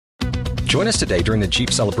Join us today during the Jeep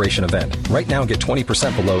Celebration event. Right now, get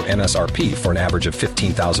 20% below MSRP for an average of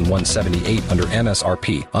 $15,178 under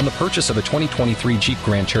MSRP on the purchase of a 2023 Jeep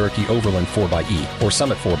Grand Cherokee Overland 4xE or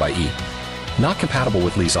Summit 4xE. Not compatible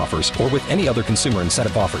with lease offers or with any other consumer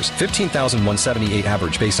incentive offers. $15,178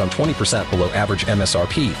 average based on 20% below average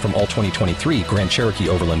MSRP from all 2023 Grand Cherokee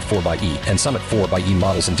Overland 4xE and Summit 4xE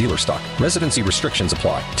models in dealer stock. Residency restrictions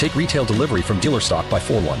apply. Take retail delivery from dealer stock by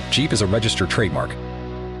 4/1. Jeep is a registered trademark.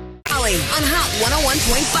 On Hot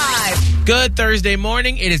 101.5. Good Thursday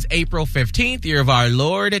morning. It is April 15th, year of our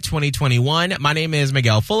Lord 2021. My name is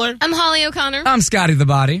Miguel Fuller. I'm Holly O'Connor. I'm Scotty the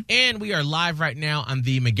Body. And we are live right now on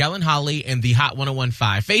the Miguel and Holly and the Hot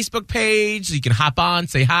 101.5 Facebook page. So you can hop on,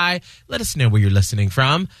 say hi, let us know where you're listening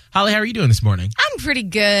from. Holly, how are you doing this morning? I'm pretty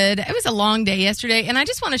good. It was a long day yesterday, and I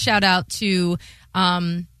just want to shout out to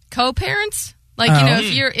co-parents.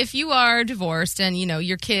 If you are divorced and,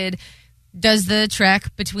 your kid does the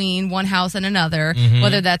trek between one house and another,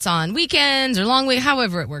 whether that's on weekends or long week,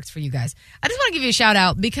 however it works for you guys. I just want to give you a shout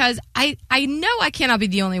out because I know I cannot be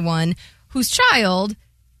the only one whose child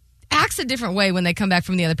acts a different way when they come back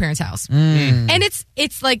from the other parent's house. And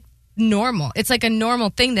it's like normal. It's like a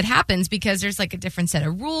normal thing that happens because there's like a different set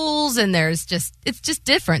of rules and it's just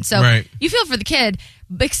different. So You feel for the kid,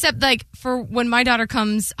 except like for when my daughter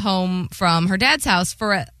comes home from her dad's house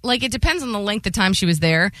it depends on the length of time she was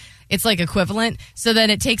there. It's like equivalent. So then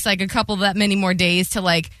it takes like a couple that many more days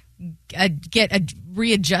to get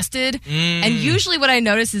readjusted. And usually what I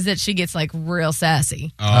notice is that she gets like real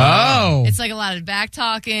sassy. Oh. It's like a lot of back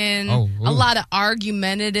talking, a lot of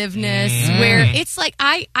argumentativeness where it's like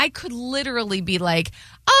I could literally be like,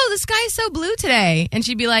 oh, the sky is so blue today. And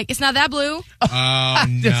she'd be like, it's not that blue. Oh,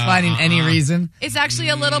 no. Just finding any reason. It's actually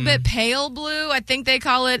a little bit pale blue. I think they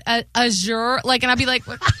call it azure. And I'd be like,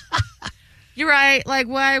 what? You're right. Like,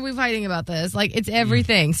 why are we fighting about this? Like, it's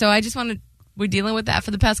everything. So I just we're dealing with that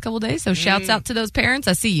for the past couple of days. So shouts out to those parents.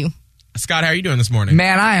 I see you. Scott, how are you doing this morning?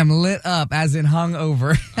 Man, I am lit up, as in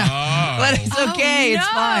hungover. But it's okay. It's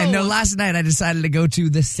fine. No, last night I decided to go to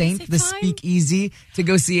the Speakeasy, to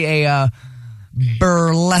go see a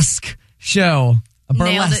burlesque show. A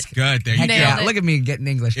burlesque. Good. There you go. Yeah, look at me getting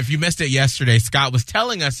English. If you missed it yesterday, Scott was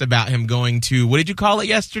telling us about him going to, what did you call it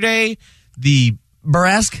yesterday? The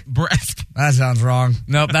burlesque? Burlesque. That sounds wrong.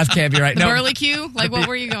 Nope, that can't be right. The Burlicue? Like, what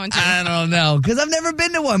were you going to? I don't know, because I've never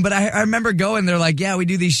been to one, but I remember going. They're like, yeah, we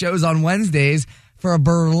do these shows on Wednesdays for a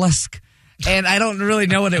burlesque. And I don't really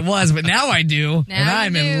know what it was, but now I do. And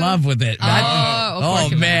I'm in love with it.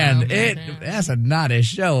 Man. That's not a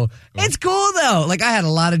show. It's cool, though. Like, I had a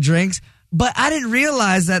lot of drinks, but I didn't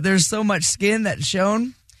realize that there's so much skin that's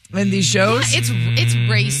shown in these shows. Yeah, it's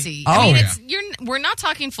racy. We're not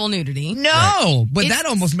talking full nudity. No, but that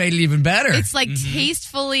almost made it even better. It's like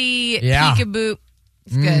tastefully peekaboo.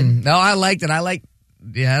 It's good. No, I liked it. I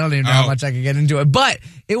don't even know how much I could get into it, but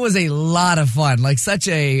it was a lot of fun. Like such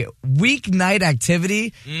a weeknight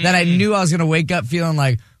activity that I knew I was going to wake up feeling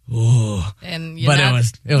like, ooh.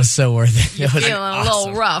 It was so worth it. It was feeling a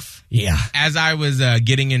little rough. Yeah. As I was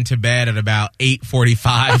getting into bed at about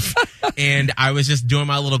 8:45, and I was just doing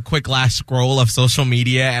my little quick last scroll of social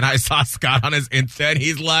media, and I saw Scott on his Insta, and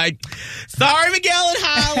he's like, sorry, Miguel and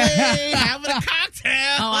Holly, having a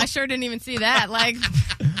cocktail. Oh, I sure didn't even see that. Like,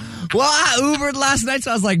 well, I Ubered last night,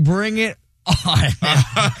 so I was like, bring it on.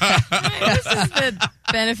 This is the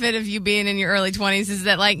benefit of you being in your early 20s is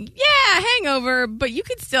that, like, yeah, hangover, but you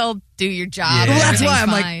could still do your job. Well, that's why I'm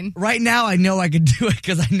fine. like, right now I know I could do it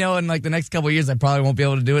because I know in like the next couple of years I probably won't be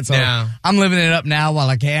able to do it. So I'm living it up now while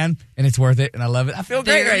I can, and it's worth it, and I love it. I feel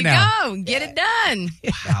great right now. There you go. Get it done.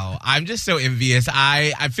 Wow. I'm just so envious.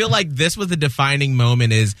 I feel like this was the defining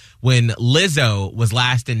moment is when Lizzo was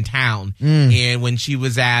last in town and when she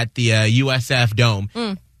was at the USF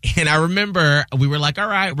Dome. And I remember we were like, all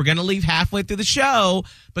right, we're going to leave halfway through the show.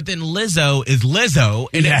 But then Lizzo is Lizzo.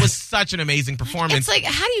 And it was such an amazing performance. It's like,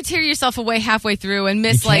 how do you tear yourself away halfway through and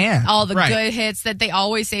miss like all the good hits that they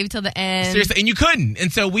always save till the end? Seriously. And you couldn't.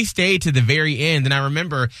 And so we stayed to the very end. And I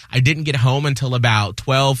remember I didn't get home until about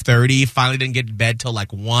 12:30. Finally didn't get to bed till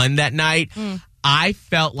like 1 that night. I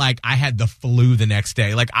felt like I had the flu the next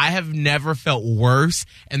day. Like, I have never felt worse.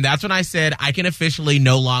 And that's when I said I can officially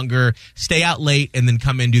no longer stay out late and then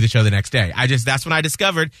come in and do the show the next day. That's when I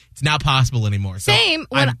discovered it's not possible anymore. So same.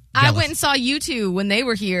 When I went and saw you two when they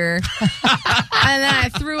were here, and then I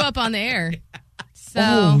threw up on the air. So,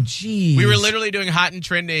 oh, geez. We were literally doing Hot and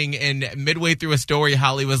Trending, and midway through a story,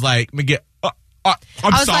 Holly was like, Miguel,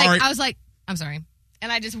 I'm sorry. I was like, I'm sorry.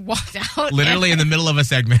 and I just walked out. Literally in the middle of a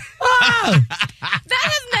segment. That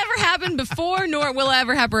has never happened before, nor will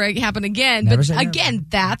ever happen again. Never but say never. again,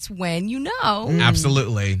 that's when you know.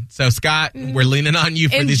 Absolutely. So, Scott, we're leaning on you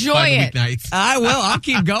for these fun Enjoy it. weeknights. I will. I'll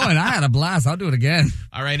keep going. I had a blast. I'll do it again.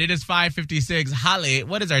 All right, it is 5:56. Holly,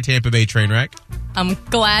 what is our Tampa Bay train wreck? I'm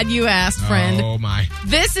glad you asked, friend. Oh, my.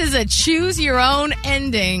 This is a choose your own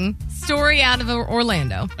ending story out of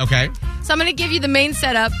Orlando. Okay. So I'm going to give you the main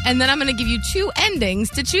setup, and then I'm going to give you 2 endings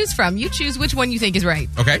to choose from. You choose which one you think is right.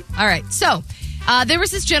 Okay. All right. So there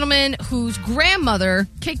was this gentleman whose grandmother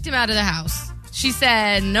kicked him out of the house. She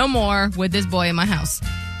said, no more with this boy in my house.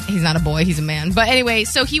 He's not a boy. He's a man. But anyway,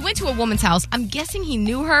 so he went to a woman's house. I'm guessing he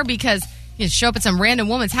knew her because he show up at some random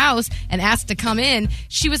woman's house and asked to come in.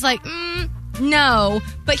 She was like, no,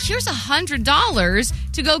 but here's $100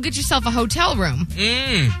 to go get yourself a hotel room.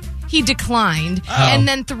 He declined and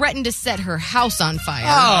then threatened to set her house on fire.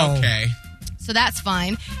 Oh. Okay. So that's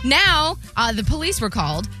fine. Now, the police were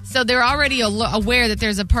called, so they're already aware that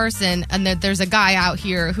there's a person and that there's a guy out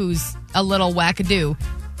here who's a little wackadoo.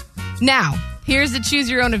 Now, here's the choose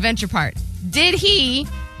your own adventure part. Did he,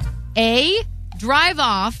 A, drive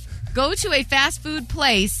off, go to a fast food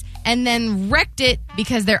place, and then wrecked it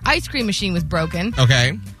because their ice cream machine was broken?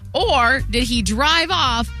 Okay. Or did he drive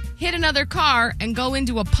off, hit another car, and go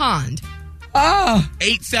into a pond? Oh.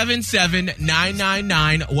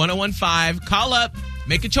 877-999-1015. Call up.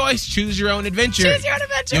 Make a choice. Choose your own adventure. Choose your own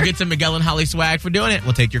adventure. You'll get some Miguel and Holly swag for doing it.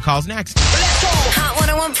 We'll take your calls next. Hot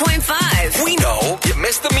 101.5. We know you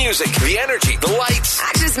miss the music, the energy, the lights.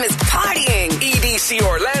 I just miss partying. EDC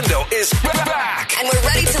Orlando is back. And we're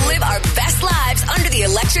ready to live our best lives under the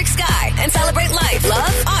electric sky and celebrate life,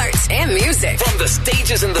 love, art, and music. From the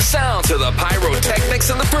stages and the sound to the pyrotechnics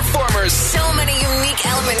and the performers. So many unique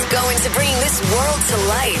elements go into bringing this world to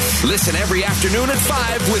life. Listen every afternoon at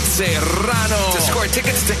 5 with Serrano. To score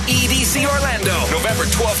tickets to EDC Orlando, November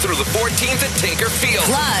 12th through the 14th at Tinker Field.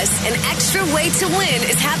 Plus, an extra way to win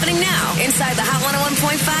is happening now inside the Hot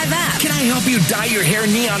 101.5 app. Can I help you dye your hair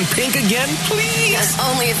neon pink again, please?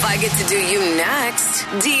 Only if I get to do you next.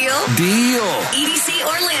 Deal? Deal. EDC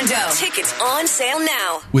Orlando. Tickets on sale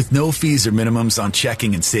now. With no fees or minimums on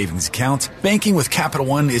checking and savings accounts, banking with Capital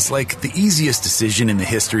One is like the easiest decision in the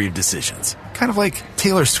history of decisions. Kind of like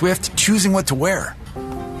Taylor Swift choosing what to wear.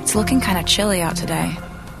 It's looking kind of chilly out today.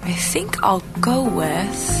 I think I'll go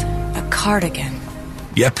with a cardigan.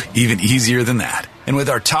 Yep, even easier than that. And with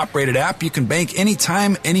our top-rated app, you can bank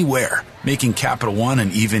anytime, anywhere, making Capital One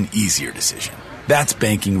an even easier decision. That's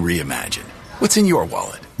banking reimagined. What's in your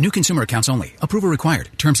wallet? New consumer accounts only. Approval required.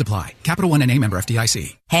 Terms apply. Capital One NA member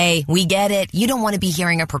FDIC. Hey, we get it. You don't want to be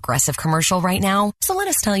hearing a Progressive commercial right now. So let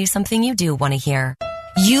us tell you something you do want to hear.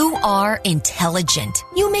 You are intelligent.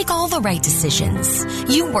 You make all the right decisions.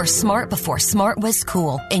 You were smart before smart was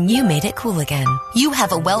cool, and you made it cool again. You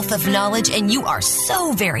have a wealth of knowledge, and you are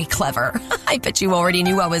so very clever. I bet you already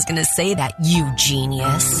knew I was going to say that, you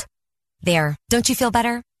genius. There. Don't you feel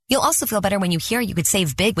better? You'll also feel better when you hear you could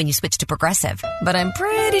save big when you switch to Progressive. But I'm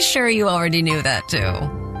pretty sure you already knew that,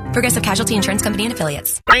 too. Progressive Casualty Insurance Company and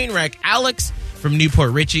Affiliates. Train wreck. Alex from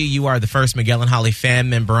Newport Richie, you are the first Miguel and Holly fan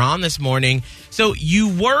member on this morning. So you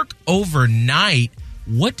work overnight.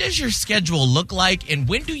 What does your schedule look like, and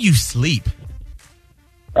when do you sleep?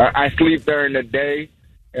 I sleep during the day,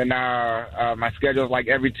 and my schedule is like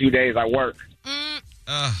every 2 days I work.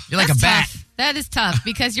 You're like a bat. Tough. That is tough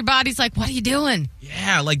because your body's like, what are you doing?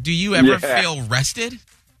 Yeah, like, do you ever feel rested?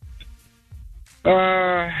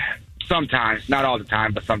 Sometimes. Not all the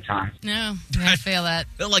time, but sometimes. No, I feel that.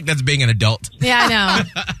 I feel like that's being an adult. Yeah, I know.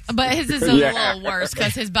 But his is a little worse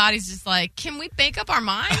because his body's just like, can we make up our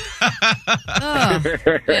mind?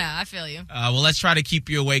 Yeah, I feel you. Well, let's try to keep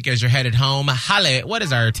you awake as you're headed home. Holly, what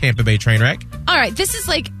is our Tampa Bay train wreck? All right, this is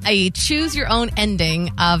like a choose your own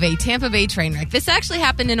ending of a Tampa Bay train wreck. This actually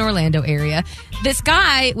happened in Orlando area. This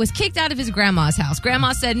guy was kicked out of his grandma's house.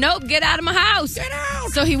 Grandma said, nope, get out of my house. Get out.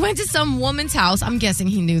 So he went to some woman's house. I'm guessing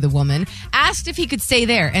he knew the woman. Asked if he could stay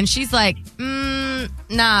there. And she's like, nah,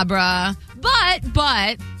 bruh.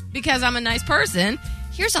 But, because I'm a nice person,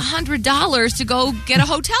 here's $100 to go get a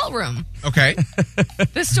hotel room. Okay.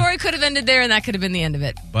 The story could have ended there, and that could have been the end of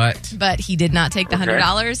it. But he did not take the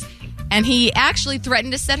 $100. And he actually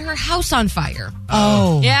threatened to set her house on fire.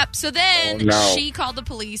 Oh. Yep. So then she called the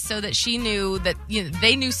police so that she knew that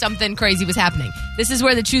they knew something crazy was happening. This is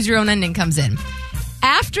where the choose your own ending comes in.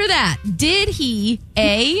 After that, did he,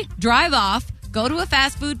 A, drive off, go to a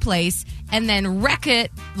fast food place, and then wreck it,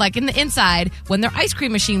 like in the inside, when their ice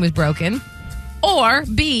cream machine was broken? Or,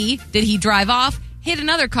 B, did he drive off, hit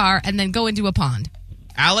another car, and then go into a pond?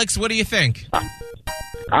 Alex, what do you think?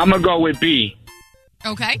 I'm going to go with B.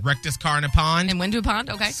 Okay. Wrecked his car in a pond. And went to a pond?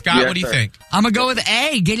 Okay. Scott, Yes, what do you sir. think? I'm going to go with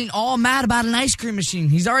A, getting all mad about an ice cream machine.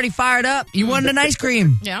 He's already fired up. He wanted an ice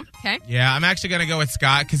cream. Yeah. Okay. Yeah, I'm actually going to go with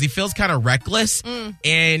Scott because he feels kind of reckless,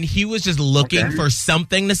 and he was just looking for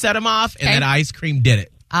something to set him off, and that ice cream did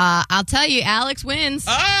it. I'll tell you, Alex wins.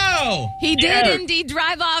 Oh! He did indeed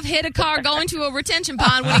drive off, hit a car, go into a retention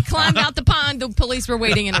pond. When he climbed out the pond, the police were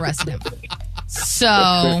waiting and arrested him. So,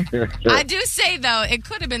 I do say, though, it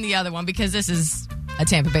could have been the other one because this is a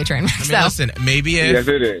Tampa Bay train wreck. I mean, listen, maybe Yes,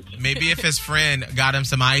 it is. if his friend got him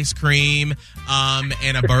some ice cream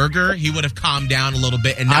and a burger, he would have calmed down a little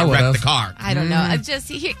bit and not wrecked the car. I don't know.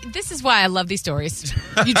 This is why I love these stories.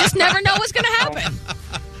 You just never know what's going to happen.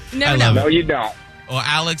 You never know. No, you don't. Well,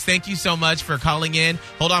 Alex, thank you so much for calling in.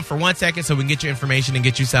 Hold on for 1 second so we can get your information and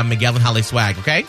get you some Miguel and Holly swag, okay?